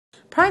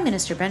Prime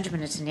Minister Benjamin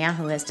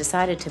Netanyahu has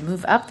decided to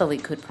move up the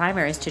Likud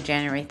primaries to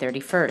January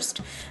 31st.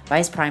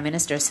 Vice Prime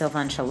Minister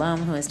Silvan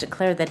Shalom, who has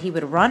declared that he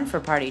would run for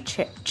party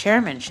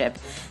chairmanship,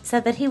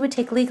 said that he would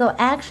take legal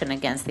action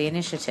against the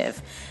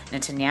initiative.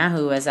 Netanyahu,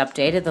 who has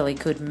updated the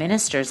Likud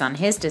ministers on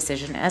his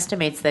decision,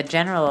 estimates that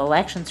general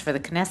elections for the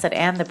Knesset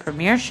and the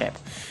premiership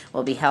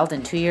will be held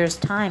in 2 years'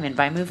 time, and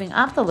by moving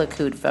up the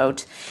Likud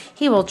vote,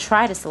 he will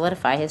try to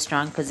solidify his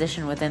strong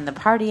position within the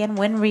party and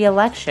win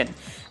re-election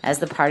as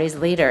the party's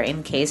leader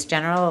in case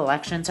general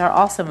elections are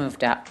also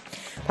moved up.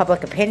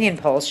 Public opinion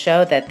polls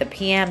show that the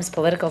PM's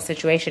political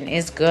situation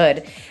is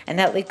good and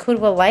that Likud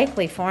will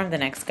likely form the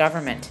next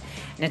government.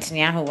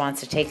 Netanyahu wants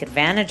to take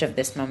advantage of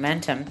this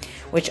momentum,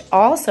 which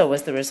also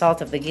was the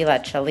result of the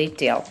Gilad Shalit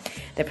deal.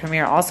 The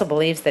premier also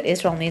believes that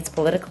Israel needs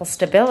political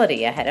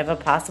stability ahead of a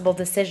possible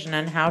decision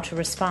on how to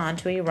respond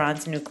to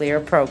Iran's nuclear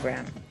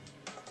program.